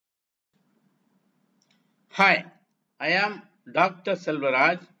Hi, I am Dr.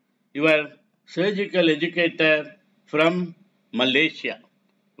 Selvaraj, your surgical educator from Malaysia.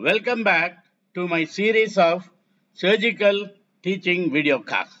 Welcome back to my series of surgical teaching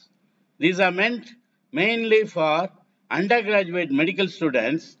videocasts. These are meant mainly for undergraduate medical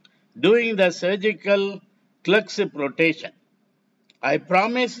students doing the surgical clerkship rotation. I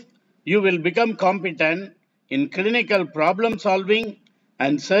promise you will become competent in clinical problem solving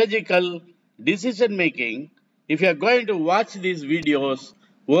and surgical decision making if you are going to watch these videos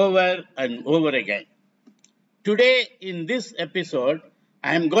over and over again. Today, in this episode,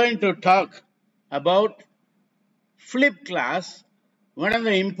 I am going to talk about flip class, one of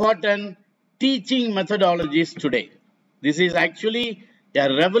the important teaching methodologies today. This is actually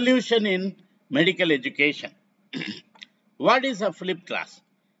a revolution in medical education. What is a flip class?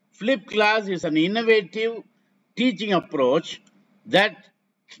 Flip class is an innovative teaching approach that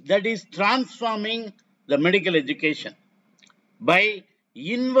is transforming the medical education. By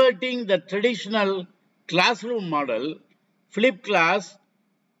inverting the traditional classroom model, flip class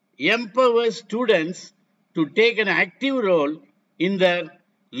empowers students to take an active role in their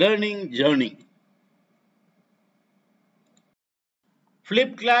learning journey.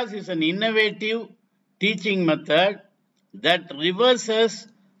 Flip class is an innovative teaching method that reverses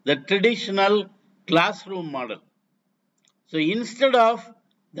the traditional classroom model. So instead of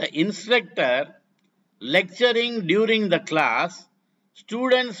the instructor lecturing during the class,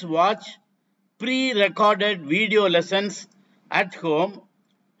 students watch pre-recorded video lessons at home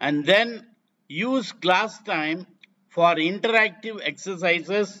and then use class time for interactive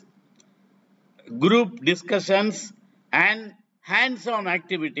exercises, group discussions, and hands-on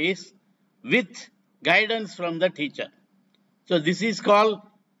activities with guidance from the teacher. So this is called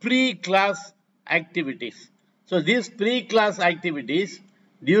pre-class activities. So these pre-class activities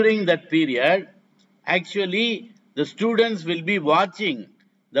during that period, actually the students will be watching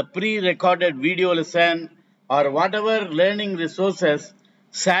the pre-recorded video lesson or whatever learning resources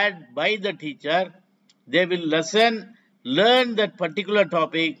shared by the teacher. They will learn that particular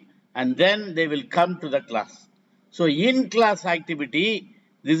topic, and then they will come to the class. So in class activity,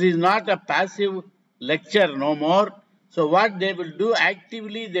 this is not a passive lecture no more. So what they will do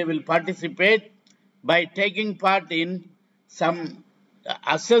actively, they will participate by taking part in some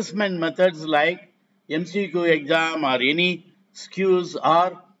assessment methods like MCQ exam or any SKUs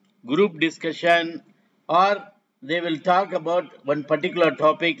or group discussion, or they will talk about one particular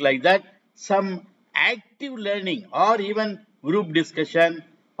topic like that, some active learning or even group discussion.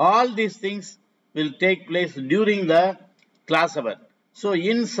 All these things will take place during the class hour. So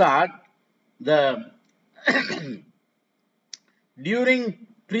in short, the during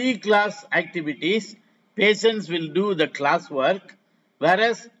pre-class activities, patients will do the classwork,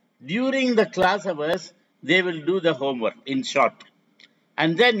 whereas during the class hours, they will do the homework in short.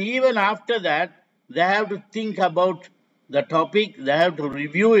 And then even after that, they have to think about the topic, they have to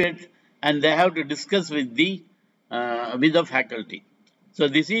review it, and they have to discuss with the faculty. So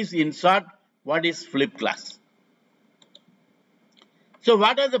this is in short what is flip class. So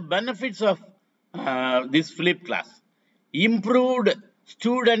what are the benefits of this flip class? Improved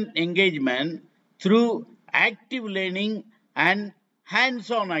student engagement through active learning and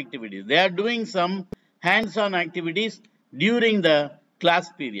hands-on activities. They are doing some hands-on activities during the class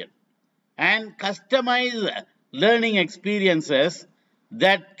period. And customize learning experiences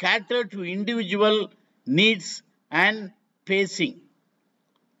that cater to individual needs and pacing.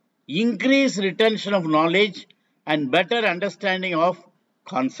 Increase retention of knowledge and better understanding of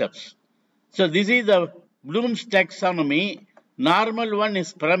concepts. So this is the Bloom's taxonomy. Normal one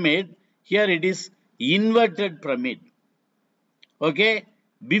is pyramid. Here it is inverted pyramid. Okay.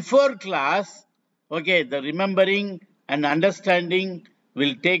 Before class, okay, the remembering and understanding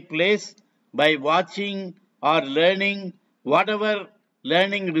will take place by watching or learning whatever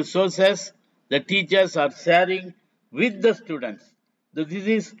learning resources the teachers are sharing with the students. So this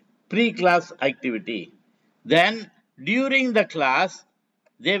is pre-class activity. Then during the class,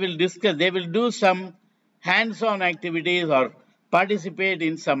 they will discuss, they will do some hands-on activities or participate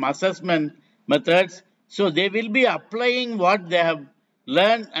in some assessment methods. So they will be applying what they have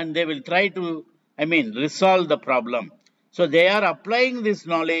learned and they will try to, resolve the problem. So they are applying this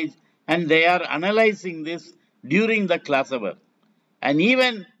knowledge and they are analyzing this during the class hour. And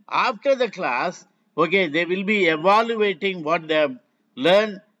even after the class, okay, they will be evaluating what they have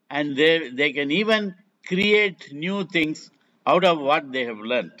learned and they can even create new things out of what they have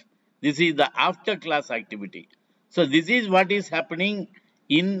learned. This is the after class activity. So this is what is happening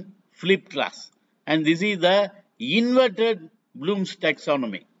in flip class. And this is the inverted Bloom's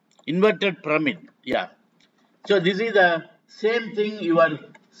taxonomy. Inverted pyramid. Yeah. So this is the same thing you are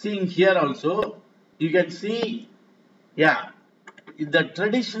seeing here also. You can see, yeah, in the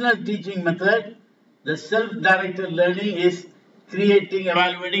traditional teaching method, the self-directed learning is creating,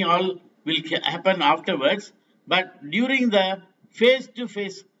 evaluating, all will happen afterwards. But during the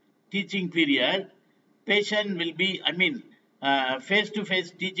face-to-face teaching period, patient will be,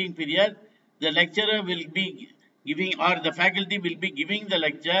 face-to-face teaching period, the lecturer will be giving, or the faculty will be giving the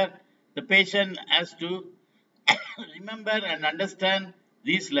lecture. The patient has to remember and understand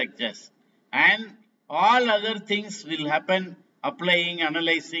these lectures, and all other things will happen, applying,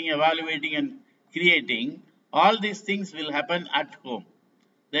 analyzing, evaluating, and creating. All these things will happen at home.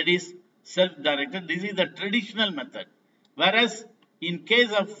 That is self-directed. This is the traditional method. Whereas in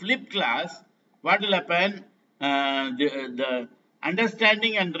case of flipped class, what will happen? The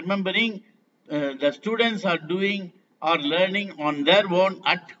understanding and remembering, the students are doing or learning on their own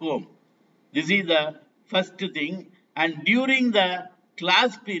at home. This is the first thing. And during the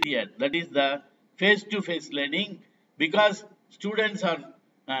class period, that is the face-to-face learning, because students are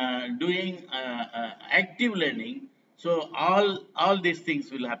doing active learning, so all these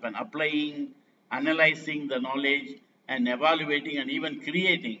things will happen: applying, analyzing the knowledge, and evaluating, and even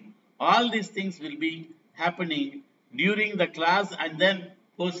creating. All these things will be happening during the class and then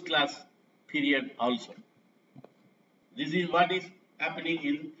post-class period also. This is what is happening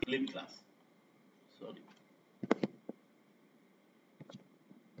in flipped class. Sorry.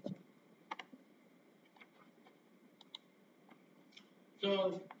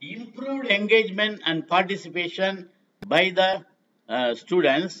 So, improved engagement and participation by the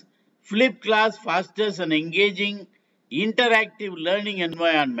students. Flip class fosters an engaging, interactive learning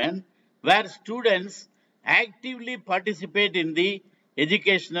environment where students actively participate in the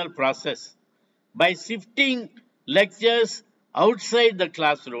educational process. By shifting lectures outside the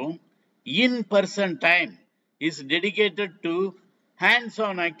classroom, in-person time is dedicated to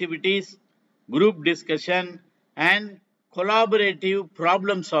hands-on activities, group discussion, and collaborative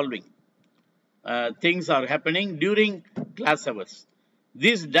problem solving. Things are happening during class hours.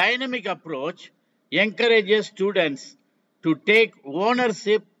 This dynamic approach encourages students to take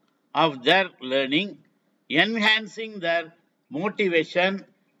ownership of their learning, enhancing their motivation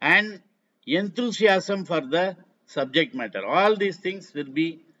and enthusiasm for the subject matter. All these things will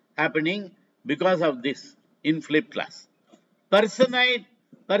be happening because of this in flipped class.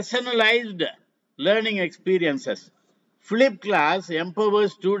 Personalized learning experiences. Flipped class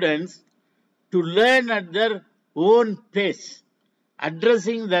empowers students to learn at their own pace,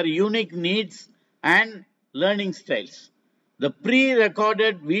 addressing their unique needs and learning styles. The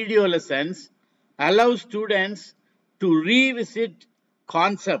pre-recorded video lessons allow students to revisit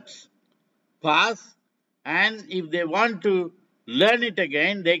concepts, pause, and if they want to learn it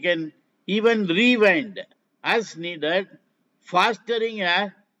again, they can even rewind as needed, fostering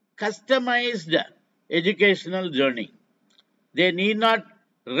a customized educational journey. They need not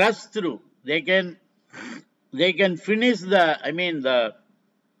rush through. They can finish the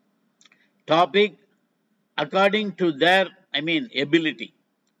topic according to their ability.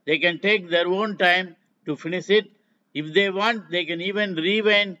 They can take their own time to finish it. If they want, they can even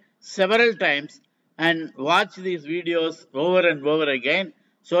rewind several times and watch these videos over and over again,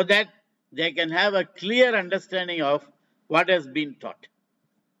 so that they can have a clear understanding of what has been taught.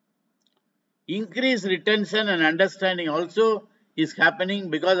 Increased retention and understanding also is happening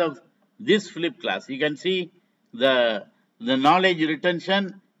because of this flipped class. You can see the knowledge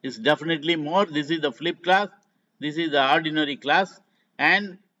retention is definitely more. This is the flipped class. This is the ordinary class.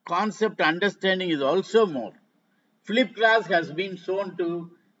 And concept understanding is also more. Flipped class has been shown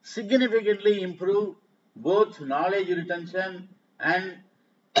to significantly improve both knowledge retention and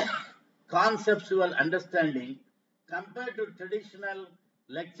conceptual understanding compared to traditional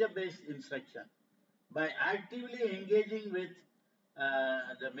lecture-based instruction. By actively engaging with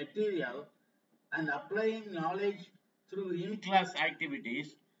the material and applying knowledge through in-class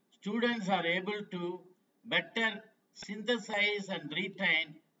activities, students are able to better synthesize and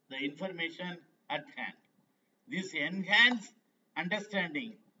retain the information at hand. This enhanced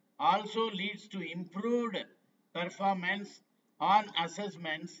understanding also leads to improved performance on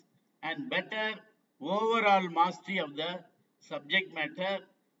assessments and better overall mastery of the subject matter,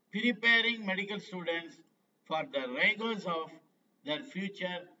 preparing medical students for the rigors of their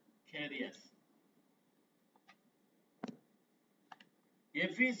future careers.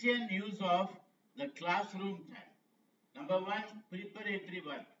 Efficient use of the classroom time. Number one, preparatory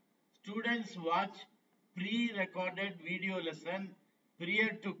work. Students watch pre-recorded video lesson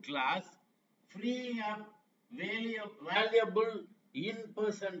prior to class, freeing up valuable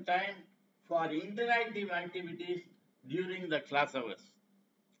in-person time for interactive activities during the class hours.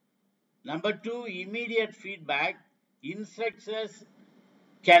 Number two, immediate feedback. Instructors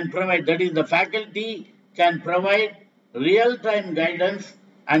can provide, that is, the faculty can provide real-time guidance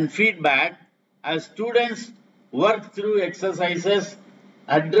and feedback as students work through exercises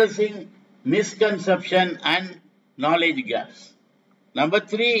addressing misconception and knowledge gaps. Number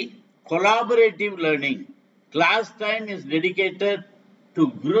three, collaborative learning. Class time is dedicated to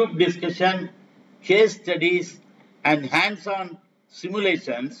group discussion, case studies, and hands-on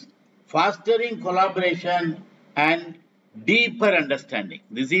simulations, fostering collaboration and deeper understanding.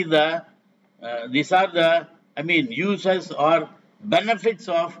 These are the uses or benefits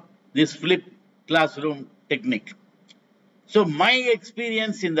of this flipped classroom technique. So my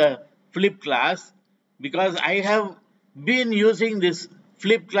experience in the flipped class, because I have been using this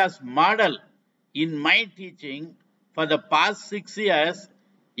flipped class model in my teaching for the past 6 years,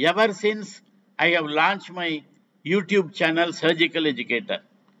 ever since I have launched my YouTube channel, Surgical Educator.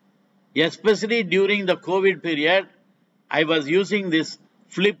 Especially during the COVID period, I was using this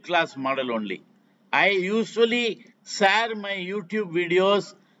flipped class model only. I usually share my YouTube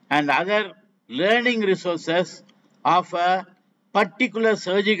videos and other learning resources of a particular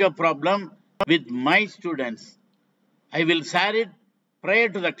surgical problem with my students. I will share it prior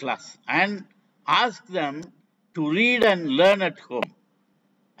to the class and ask them to read and learn at home.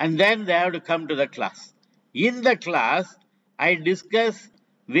 And then they have to come to the class. In the class, I discuss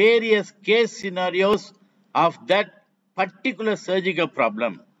various case scenarios of that particular surgical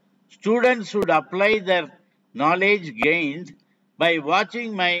problem. Students should apply their knowledge gained by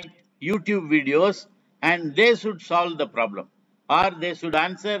watching my YouTube videos, and they should solve the problem, or they should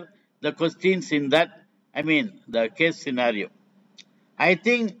answer the questions in that, the case scenario. I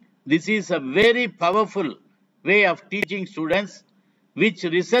think this is a very powerful way of teaching students, which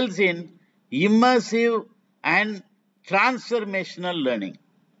results in immersive and transformational learning.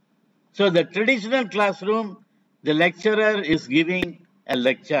 So the traditional classroom, the lecturer is giving a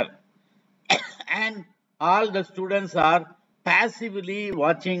lecture and all the students are passively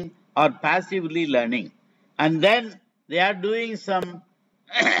watching or passively learning. And then they are doing some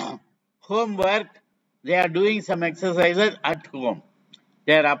homework, they are doing some exercises at home.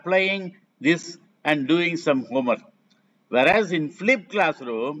 They are applying this and doing some homework. Whereas in flipped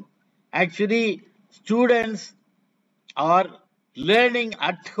classroom, actually students are learning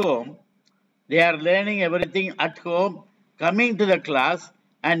at home. They are learning everything at home, coming to the class,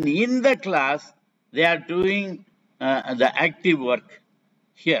 and in the class, they are doing the active work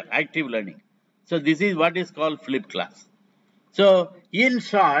here, active learning. So this is what is called flipped class. So in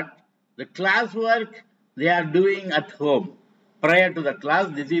short, the classwork they are doing at home prior to the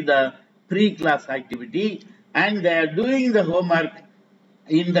class. This is the pre-class activity, and they are doing the homework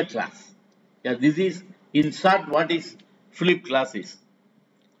in the class. Yeah, this is in short what is flipped class is.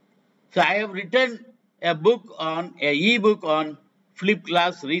 So I have written a book on e-book on flipped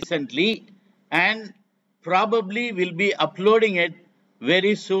class recently, and probably will be uploading it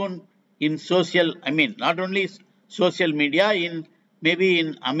very soon in social. Not only social media, in maybe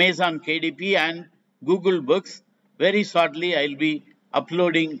in Amazon KDP and Google Books. Very shortly, I'll be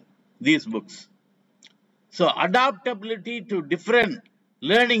uploading these books. So adaptability to different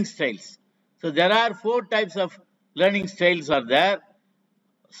learning styles. So there are 4 types of learning styles are there.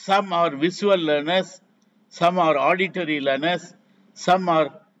 Some are visual learners, some are auditory learners, some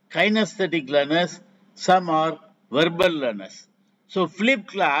are kinesthetic learners, some are verbal learners. So flipped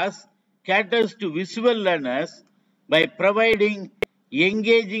class caters to visual learners by providing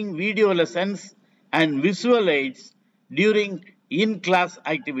engaging video lessons and visual aids during in-class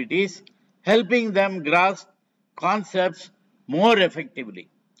activities, helping them grasp concepts more effectively.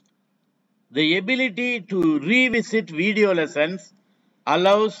 The ability to revisit video lessons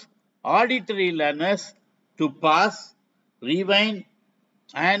allows auditory learners to pause, rewind,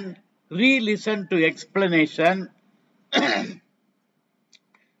 and re-listen to explanation,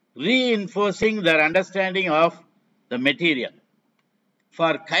 reinforcing their understanding of the material.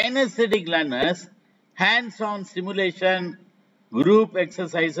 For kinesthetic learners, hands-on simulation, group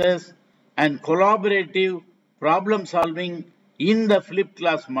exercises, and collaborative problem solving in the flipped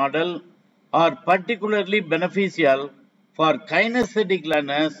class model are particularly beneficial for kinesthetic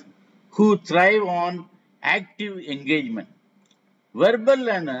learners who thrive on active engagement. Verbal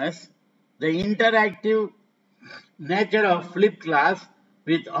learners, the interactive nature of flipped class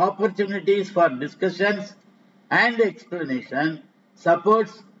with opportunities for discussions and explanation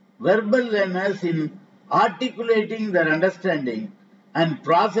supports verbal learners in articulating their understanding and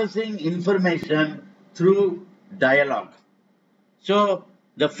processing information through dialogue. So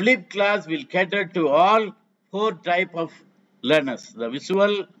The flipped class will cater to all 4 types of learners: the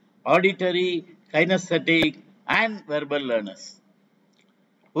visual, auditory, kinesthetic, and verbal learners.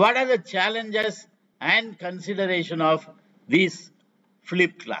 What are the challenges and consideration of this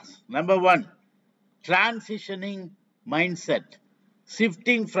flipped class? Number one, transitioning mindset.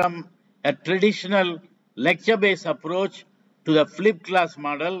 Shifting from a traditional lecture-based approach to the flipped class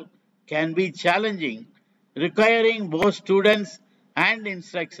model can be challenging, requiring both students and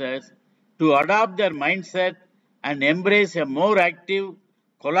instructors to adopt their mindset and embrace a more active,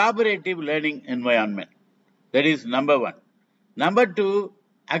 collaborative learning environment. That is number one. Number two,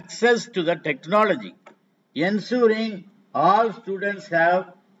 access to the technology. Ensuring all students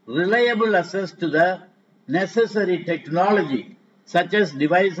have reliable access to the necessary technology, such as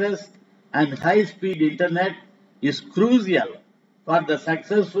devices and high-speed internet, is crucial for the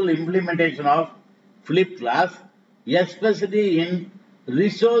successful implementation of flipped class, especially in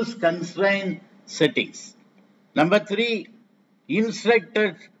resource-constrained settings. Number three,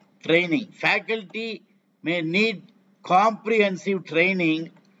 instructor training. Faculty may need comprehensive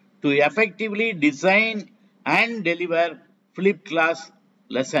training to effectively design and deliver flipped class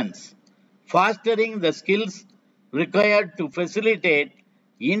lessons, fostering the skills required to facilitate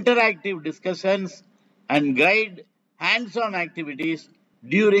interactive discussions and guide hands-on activities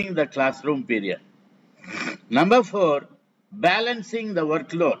during the classroom period. Number four, balancing the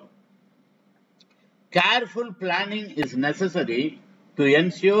workload. Careful planning is necessary to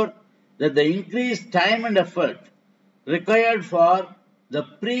ensure that the increased time and effort required for the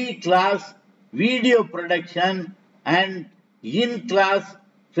pre-class video production and in-class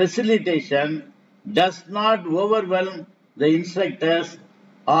facilitation does not overwhelm the instructors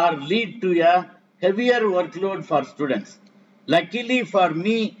or lead to a heavier workload for students. Luckily for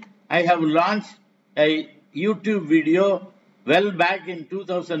me, I have launched a YouTube video well back in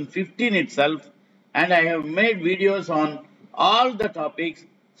 2015 itself, and I have made videos on all the topics.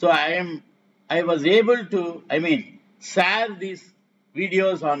 So I was able to, share these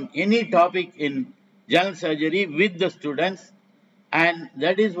videos on any topic in general surgery with the students, and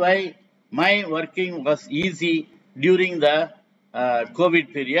that is why my working was easy during the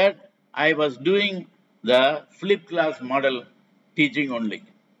COVID period. I was doing the flipped class model teaching only.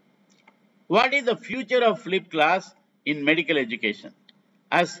 What is the future of flipped class in medical education?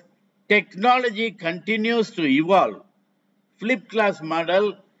 As technology continues to evolve, flipped class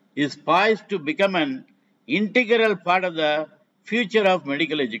model is poised to become an integral part of the future of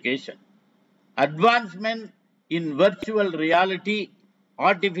medical education. Advancement in virtual reality,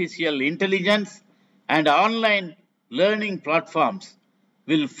 artificial intelligence, and online learning platforms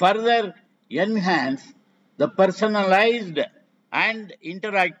will further enhance the personalized and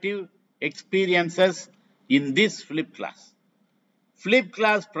interactive experiences in this flipped class. Flipped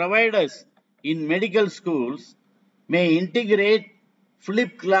class providers in medical schools may integrate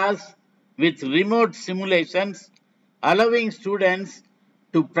flipped class with remote simulations, allowing students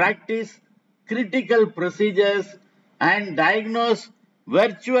to practice critical procedures and diagnose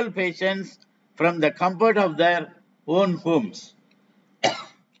virtual patients from the comfort of their own homes.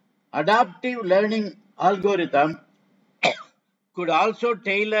 Adaptive learning algorithm could also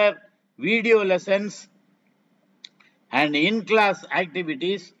tailor video lessons and in-class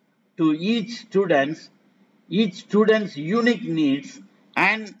activities to each student's unique needs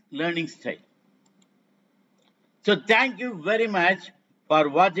and learning style. So thank you very much for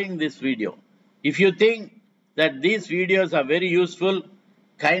watching this video. If you think that these videos are very useful,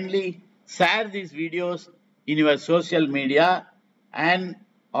 kindly share these videos in your social media and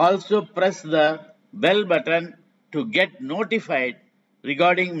also press the bell button to get notified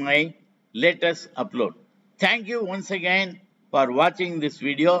regarding my latest upload. Thank you once again for watching this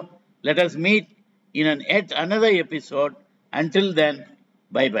video. Let us meet in yet another episode. Until then,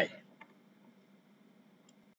 bye-bye.